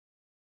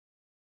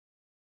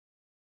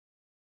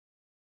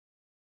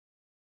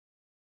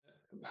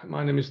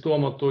My name is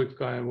Tuomo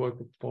Tuitka. I work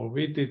for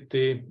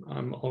VTT.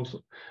 I'm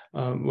also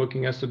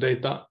working as the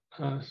data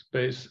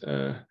space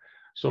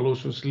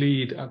solutions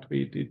lead at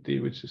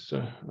VTT, which is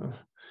a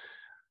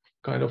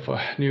kind of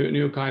a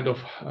new kind of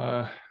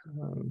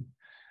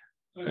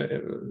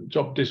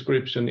job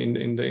description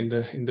in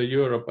the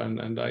Europe,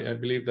 and I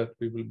believe that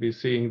we will be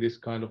seeing this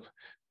kind of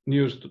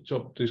new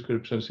job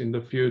descriptions in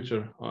the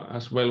future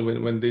as well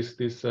when this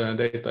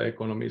data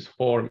economy is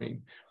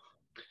forming.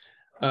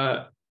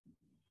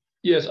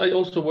 Yes, I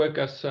also work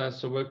as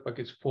a work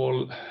package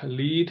 4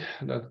 lead.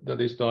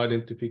 That is the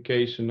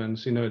identification and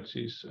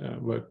synergies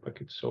work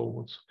package.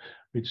 So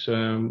which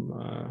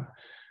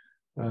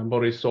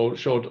Boris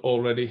showed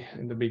already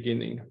in the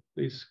beginning.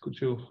 Please,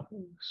 could you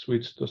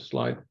switch the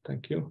slide?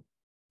 Thank you.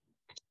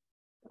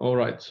 All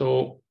right.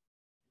 So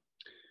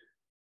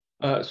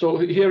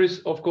here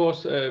is, of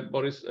course,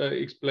 Boris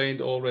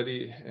explained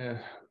already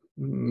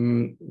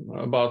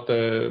about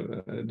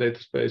the data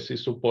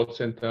spaces support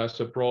center as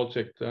a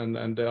project, and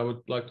I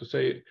would like to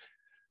say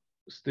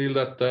still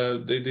that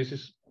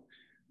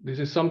this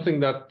is something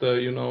that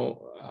you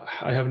know,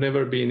 I have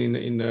never been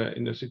in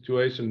a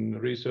situation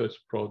research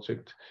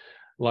project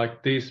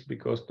like this,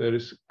 because there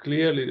is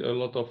clearly a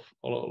lot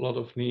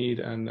of need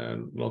and a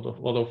lot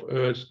of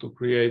urge to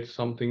create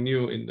something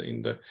new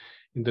in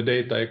the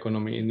data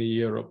economy in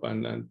Europe,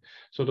 and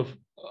sort of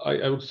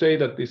I would say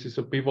that this is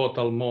a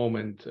pivotal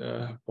moment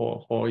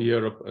for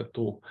Europe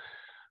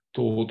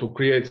to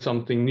create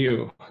something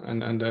new,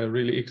 and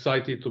really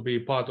excited to be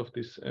part of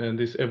this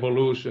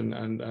evolution,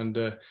 and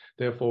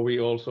therefore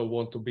we also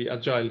want to be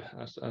agile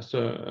as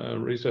a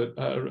research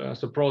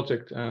as a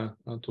project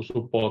to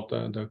support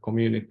the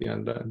community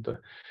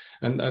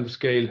and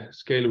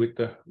scale with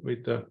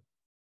the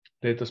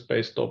data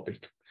space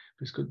topic.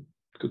 Please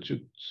could you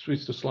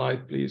switch the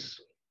slide,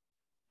 please?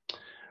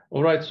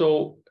 All right,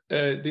 so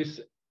this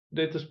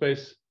data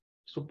space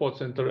support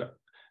center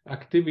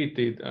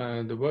activity,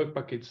 the work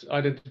package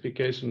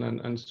identification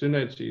and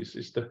synergies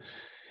is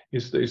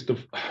the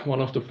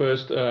one of the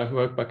first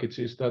work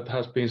packages that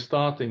has been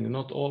starting.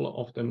 Not all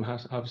of them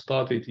have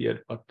started yet,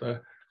 but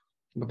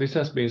this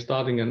has been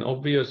starting, and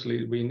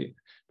obviously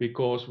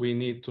because we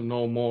need to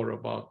know more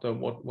about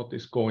what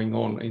is going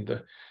on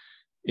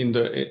in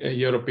the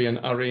European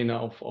arena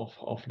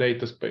of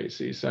data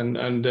spaces, and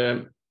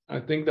I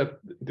think that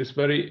it is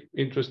very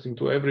interesting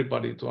to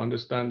everybody to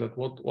understand that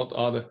what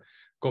are the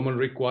common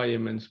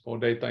requirements for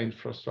data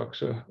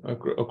infrastructure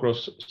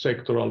across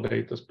sectoral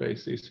data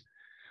spaces.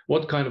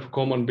 What kind of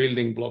common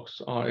building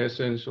blocks are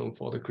essential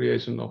for the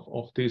creation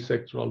of these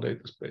sectoral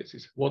data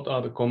spaces? What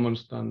are the common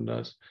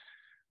standards,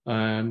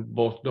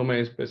 both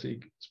domain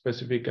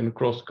specific and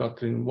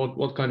cross-cutting?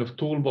 What kind of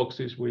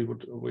toolboxes we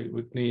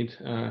would need,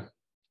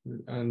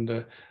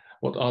 and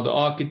what are the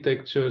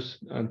architectures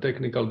and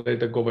technical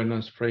data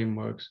governance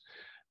frameworks?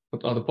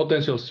 What are the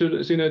potential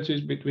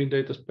synergies between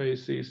data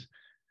spaces?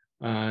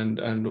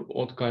 And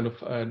what kind of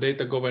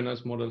data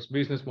governance models,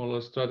 business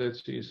model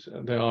strategies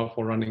there are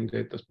for running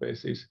data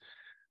spaces?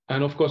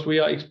 And of course, we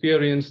are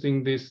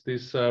experiencing this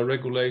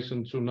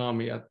regulation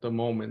tsunami at the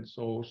moment.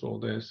 So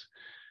there's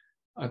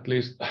at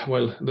least,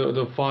 well,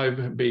 the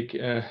 5 big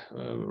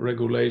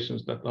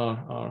regulations that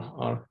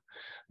are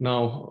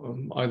now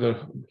either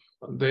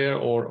there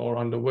or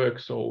under work.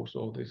 So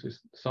this is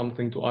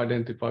something to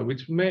identify,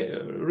 which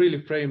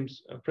really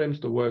frames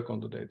the work on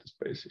the data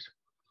spaces.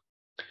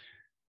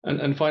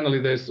 And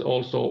finally, there's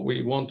also,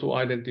 we want to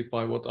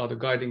identify what are the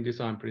guiding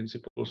design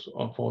principles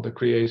for the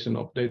creation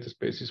of data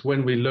spaces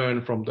when we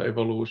learn from the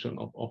evolution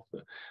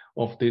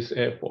of this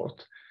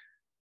effort.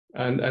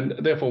 And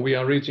therefore, we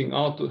are reaching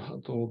out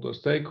to the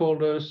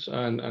stakeholders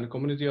and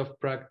community of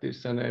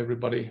practice and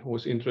everybody who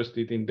is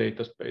interested in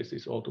data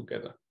spaces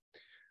altogether.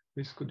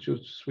 Please, could you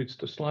switch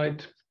the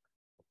slide?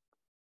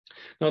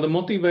 Now, the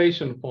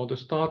motivation for the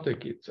starter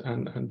kit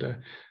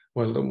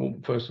well,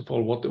 first of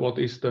all, what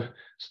is the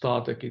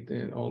starter kit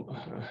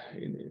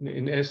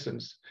in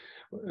essence?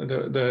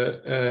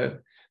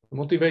 The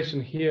motivation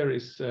here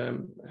is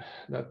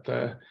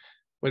that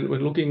when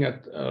looking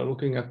at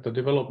the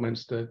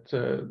developments that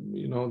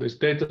you know, these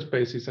data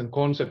spaces and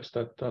concepts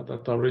that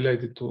are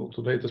related to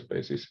data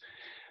spaces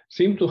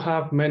seem to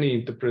have many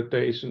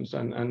interpretations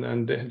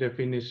and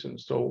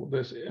definitions. So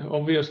there's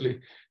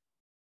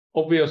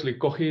obviously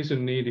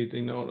cohesion needed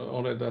in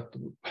order that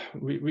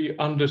we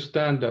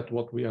understand that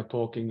what we are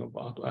talking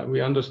about. We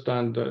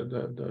understand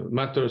the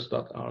matters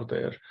that are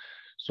there.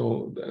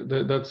 So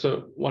that's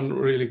one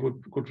really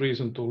good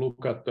reason to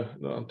look at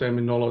the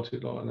terminology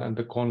and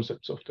the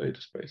concepts of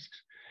data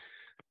spaces.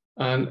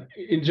 And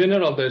in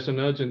general, there's an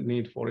urgent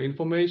need for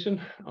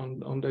information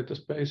on data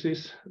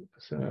spaces.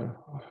 So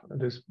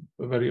it is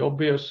very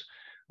obvious.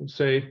 I would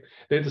say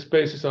data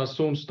spaces are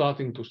soon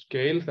starting to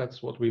scale.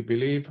 That's what we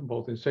believe,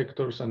 both in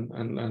sectors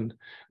and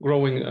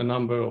growing a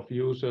number of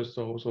users.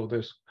 So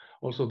there's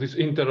also this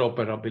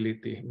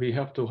interoperability. We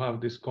have to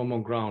have this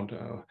common ground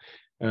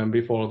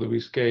before we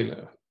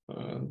scale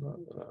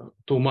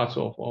too much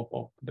of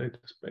data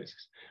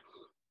spaces.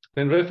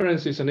 Then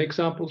references and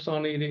examples are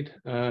needed.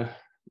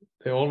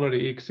 there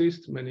already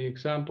exist many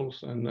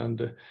examples,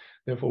 and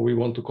therefore we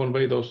want to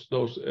convey those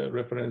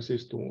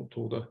references to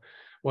the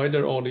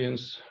wider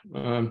audience.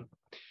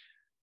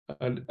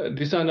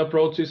 Design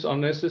approaches are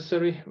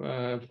necessary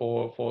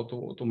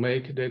to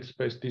make data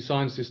space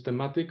design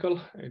systematical.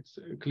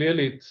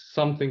 It's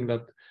something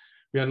that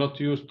we are not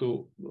used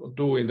to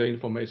do in the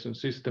information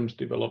systems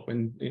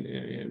development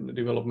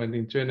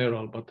in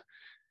general, but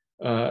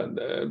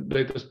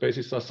data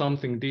spaces are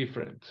something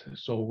different.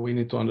 So we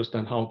need to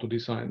understand how to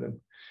design them.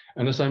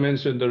 And as I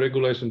mentioned, the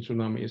regulation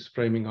tsunami is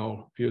framing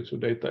our future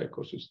data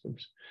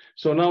ecosystems.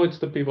 So now it's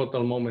the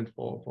pivotal moment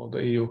for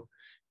the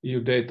EU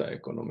data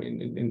economy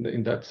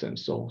in that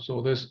sense.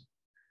 So there's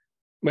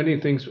many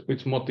things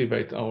which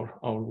motivate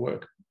our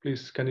work.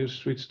 Please, can you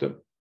switch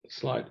the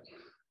slide?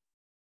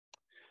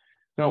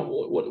 Now,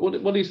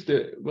 what is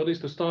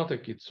the starter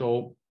kit?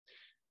 So,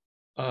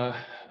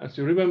 as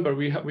you remember,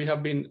 we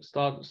have been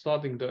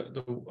starting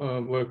the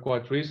work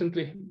quite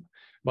recently,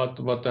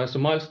 but as a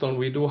milestone,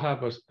 we do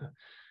have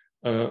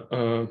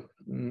a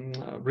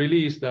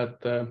release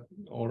that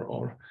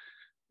or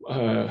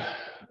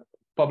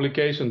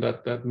publication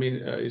that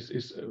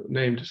is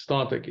named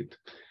Starter Kit.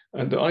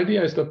 And the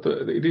idea is that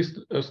it is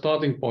a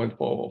starting point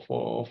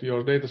of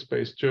your data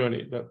space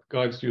journey that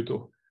guides you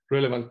to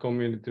relevant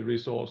community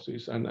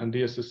resources and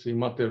DSSC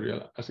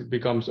material as it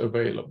becomes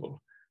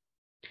available.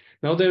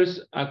 Now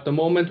at the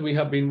moment, we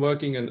have been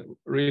working in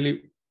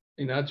really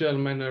in agile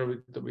manner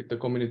with the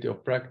community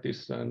of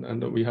practice,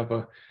 and we have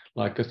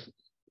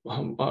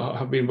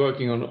have been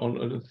working on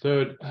a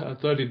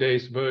 30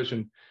 days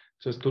version,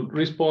 just to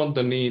respond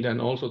the need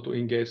and also to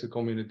engage the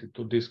community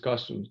to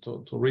discussion,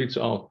 to reach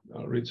out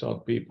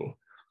people.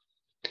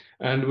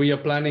 And we are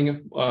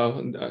planning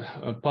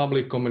a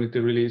public community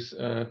release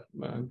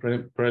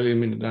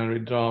preliminary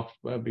draft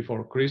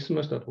before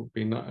Christmas. That would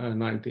be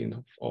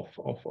 19th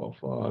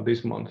of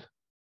this month.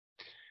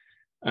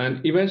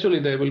 And eventually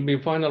there will be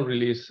final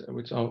release,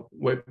 which are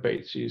web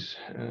pages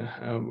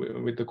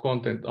with the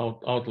content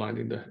outlined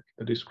in the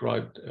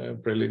described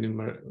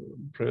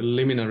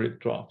preliminary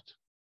draft.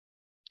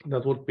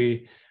 That would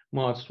be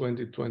March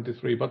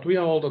 2023. But we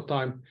are all the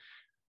time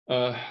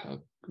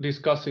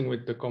discussing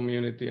with the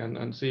community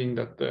and seeing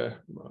that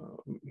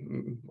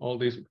all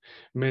these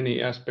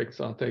many aspects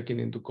are taken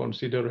into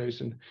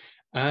consideration.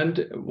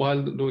 And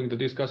while doing the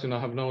discussion,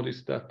 I have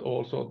noticed that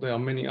also there are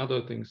many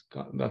other things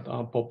that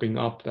are popping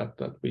up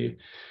that we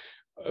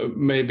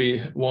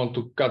maybe want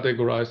to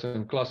categorize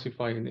and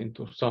classify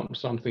into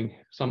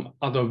some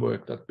other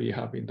work that we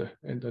have in the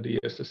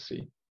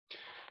DSSC.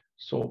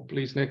 So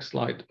please, next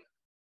slide.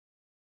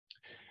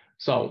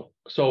 So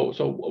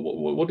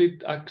what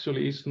it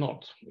actually is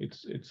not.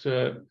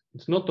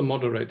 It's not a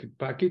moderated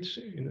package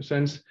in a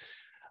sense.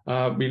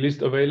 We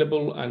list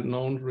available and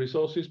known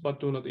resources, but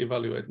do not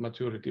evaluate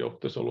maturity of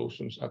the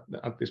solutions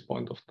at this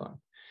point of time.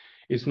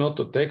 It's not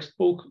a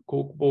textbook,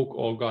 cookbook,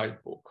 or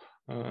guidebook.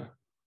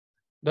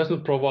 Does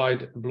not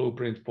provide a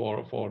blueprint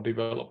for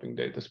developing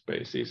data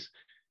spaces.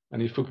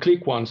 And if you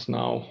click once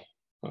now,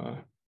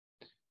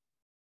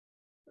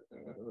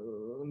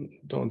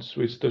 don't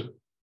switch the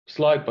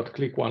slide, but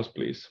click once,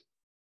 please.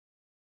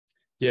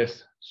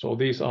 Yes, so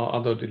these are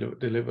other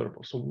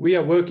deliverables. So we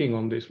are working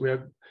on this. We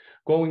are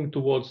going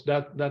towards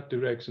that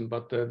direction,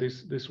 but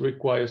this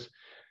requires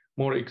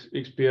more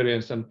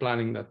experience and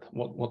planning. That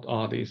what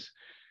are these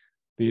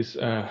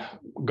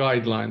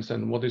guidelines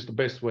and what is the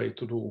best way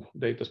to do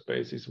data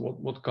spaces?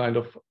 What kind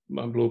of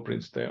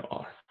blueprints there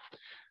are?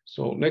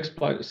 So next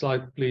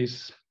slide,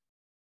 please.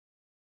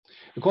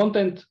 The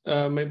content.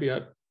 Maybe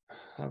I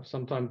have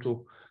some time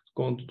to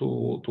go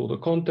to the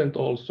content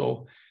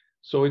also.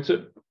 So it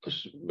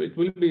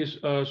will be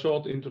a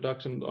short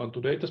introduction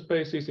to data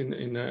spaces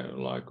in a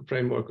like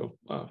framework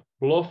of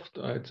BLOFT.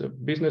 It's a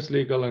business,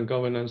 legal, and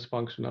governance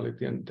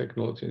functionality and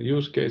technology and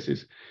use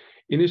cases.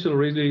 Initial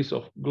release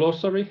of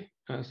glossary,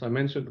 as I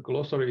mentioned, the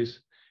glossary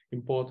is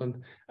important,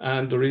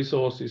 and the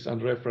resources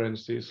and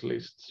references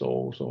list.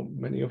 So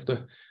many of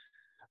the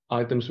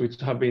items which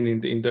have been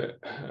in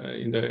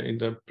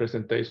the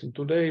presentation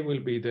today will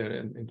be there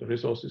in the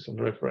resources and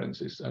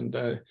references, and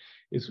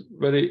it's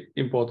very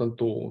important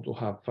to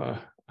have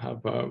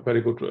a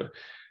very good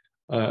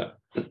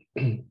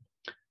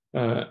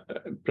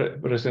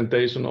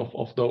presentation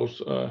of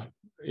those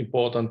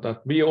important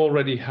that we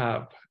already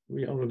have.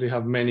 We already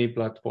have many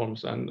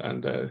platforms and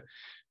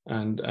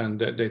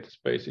data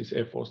spaces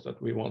efforts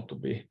that we want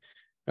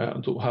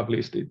to have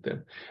listed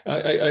them.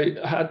 I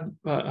had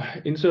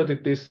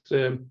inserted this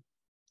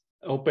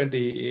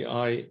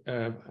OpenDEI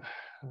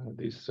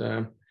this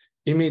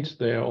image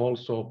there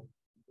also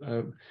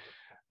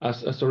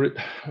as a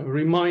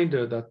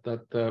reminder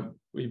that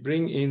we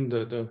bring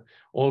in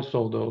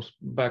also those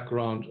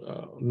background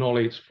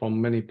knowledge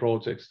from many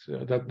projects,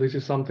 that this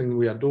is something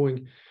we are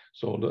doing.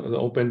 So the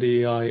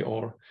OpenDEI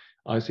or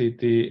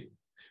ICT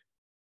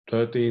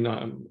 13,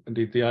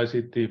 the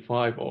ICT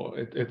 5, or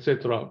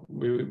etc.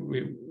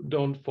 We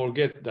don't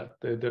forget that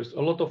there's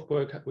a lot of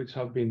work which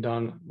have been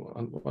done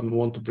and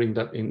want to bring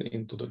that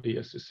into the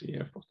DSSC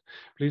effort.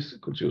 Please,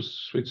 could you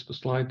switch the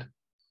slide?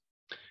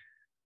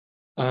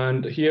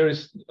 And here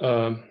is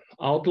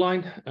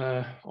outline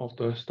of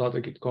the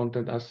starter kit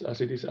content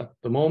as it is at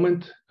the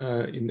moment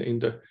in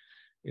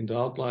the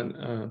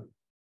outline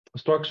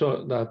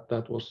structure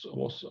that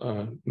was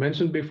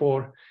mentioned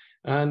before.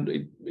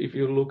 And if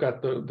you look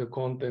at the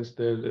contents,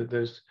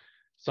 there's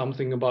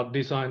something about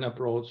design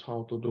approach,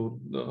 how to do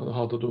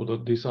the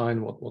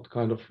design, what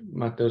kind of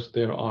matters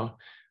there are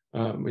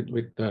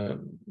with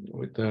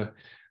the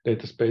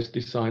data space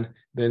design.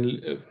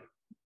 Then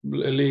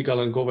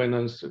legal and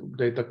governance,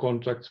 data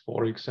contracts,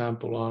 for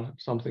example, are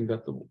something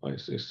that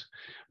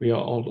we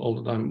are all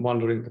the time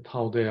wondering that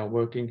how they are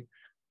working,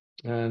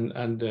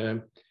 and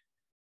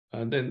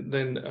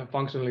then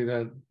functionally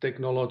the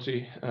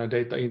technology,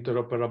 data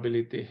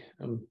interoperability,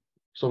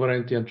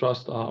 sovereignty and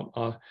trust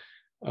are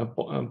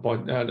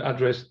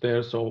addressed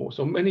there. So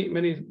many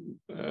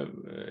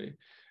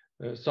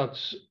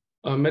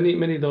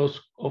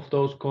of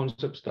those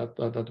concepts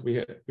that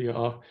we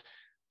are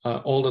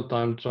all the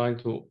time trying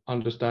to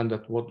understand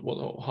that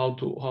how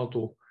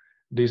to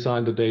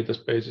design the data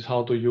spaces,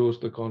 how to use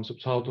the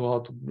concepts, how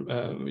to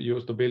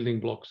use the building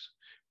blocks,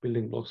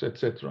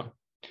 etc.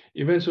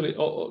 Eventually,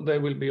 there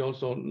will be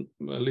also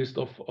a list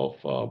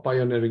of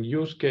pioneering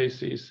use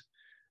cases,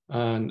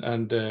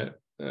 and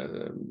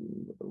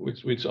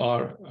which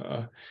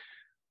are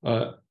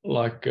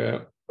like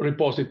a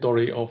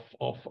repository of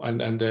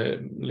and a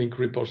link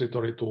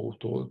repository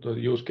to the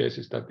use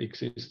cases that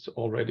exists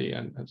already,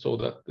 and so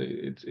that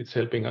it's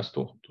helping us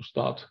to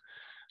start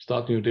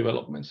new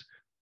developments.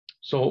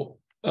 So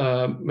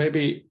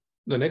maybe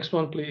the next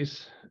one,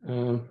 please.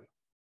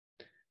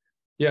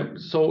 Yeah,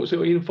 so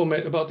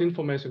about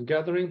information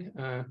gathering,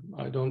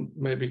 I don't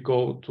maybe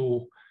go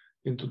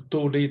into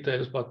too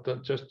details, but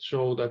just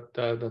show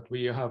that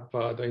we have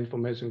the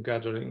information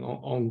gathering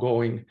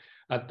ongoing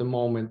at the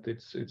moment.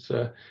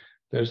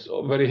 There's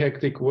very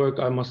hectic work,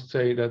 I must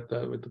say, that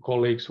with the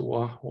colleagues who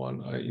are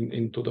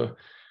into the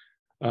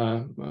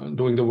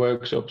doing the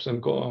workshops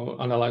and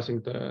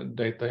analyzing the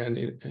data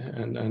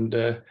and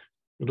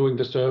doing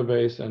the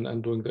surveys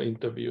and doing the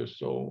interviews.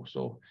 So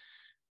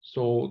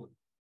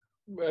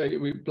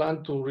we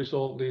plan to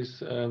resolve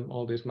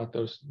all these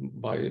matters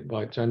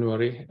by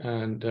January,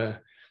 and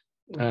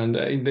in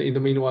the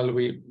meanwhile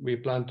we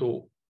plan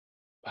to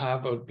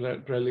have a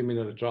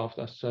preliminary draft,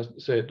 as I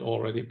said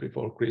already,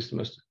 before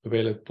Christmas,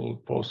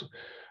 available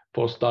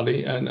for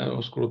study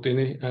and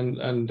scrutiny, and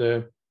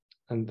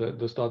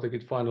the starter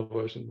kit final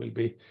version will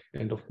be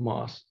end of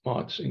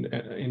March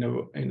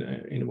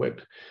in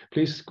web.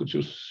 Please, could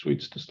you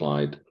switch the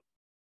slide?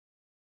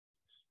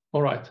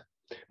 All right.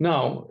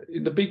 Now,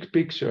 in the big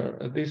picture,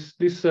 this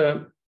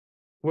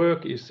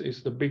work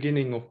is the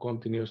beginning of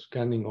continuous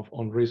scanning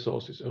on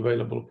resources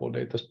available for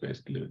data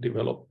space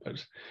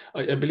developers.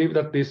 I believe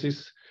that this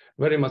is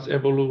very much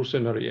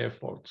evolutionary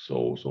effort.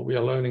 So we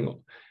are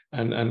learning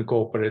and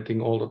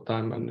cooperating all the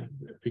time and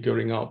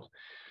figuring out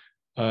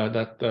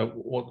that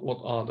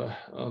what are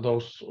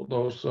those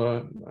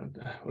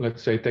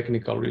let's say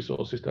technical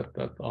resources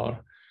that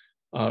are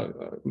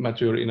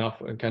mature enough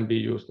and can be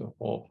used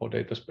for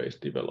data space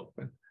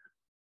development.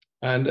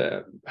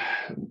 And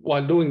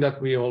while doing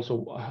that, we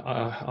also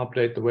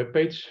update the web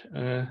page,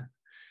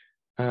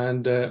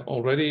 and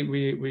already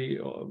we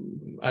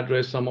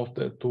address some of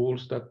the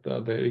tools that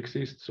they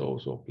exist.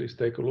 So please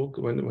take a look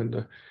when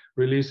the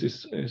release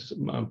is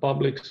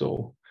public.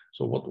 So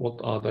what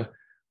are the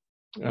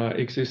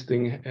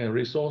existing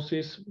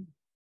resources,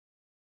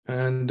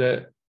 and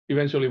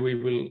eventually we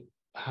will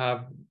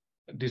have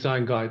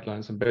design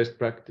guidelines and best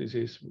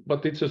practices,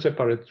 but it's a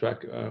separate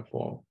track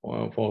for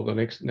the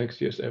next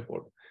year's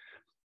effort.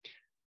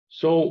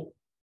 So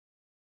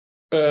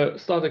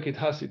starter kit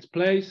has its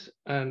place,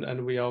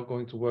 and we are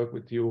going to work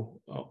with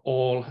you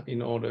all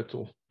in order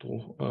to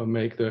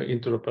make the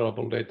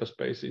interoperable data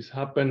spaces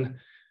happen,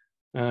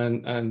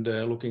 and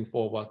looking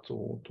forward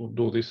to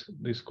do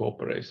this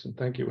cooperation.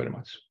 Thank you very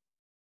much.